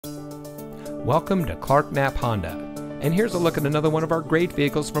Welcome to Clark Knapp Honda, and here's a look at another one of our great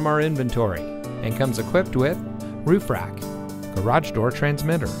vehicles from our inventory, and comes equipped with roof rack, garage door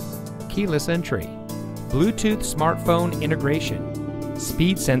transmitter, keyless entry, Bluetooth smartphone integration,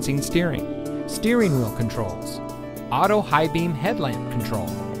 speed sensing steering, steering wheel controls, auto high beam headlamp control,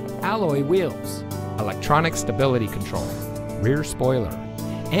 alloy wheels, electronic stability control, rear spoiler,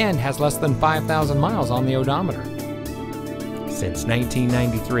 and has less than 5,000 miles on the odometer. Since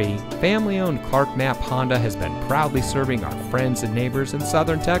 1993, family-owned Clark Knapp Honda has been proudly serving our friends and neighbors in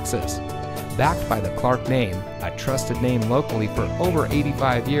southern Texas. Backed by the Clark name, a trusted name locally for over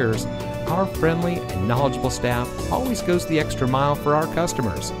 85 years, our friendly and knowledgeable staff always goes the extra mile for our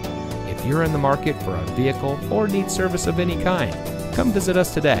customers. If you're in the market for a vehicle or need service of any kind, come visit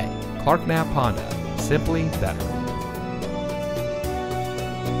us today. Clark Knapp Honda, simply better.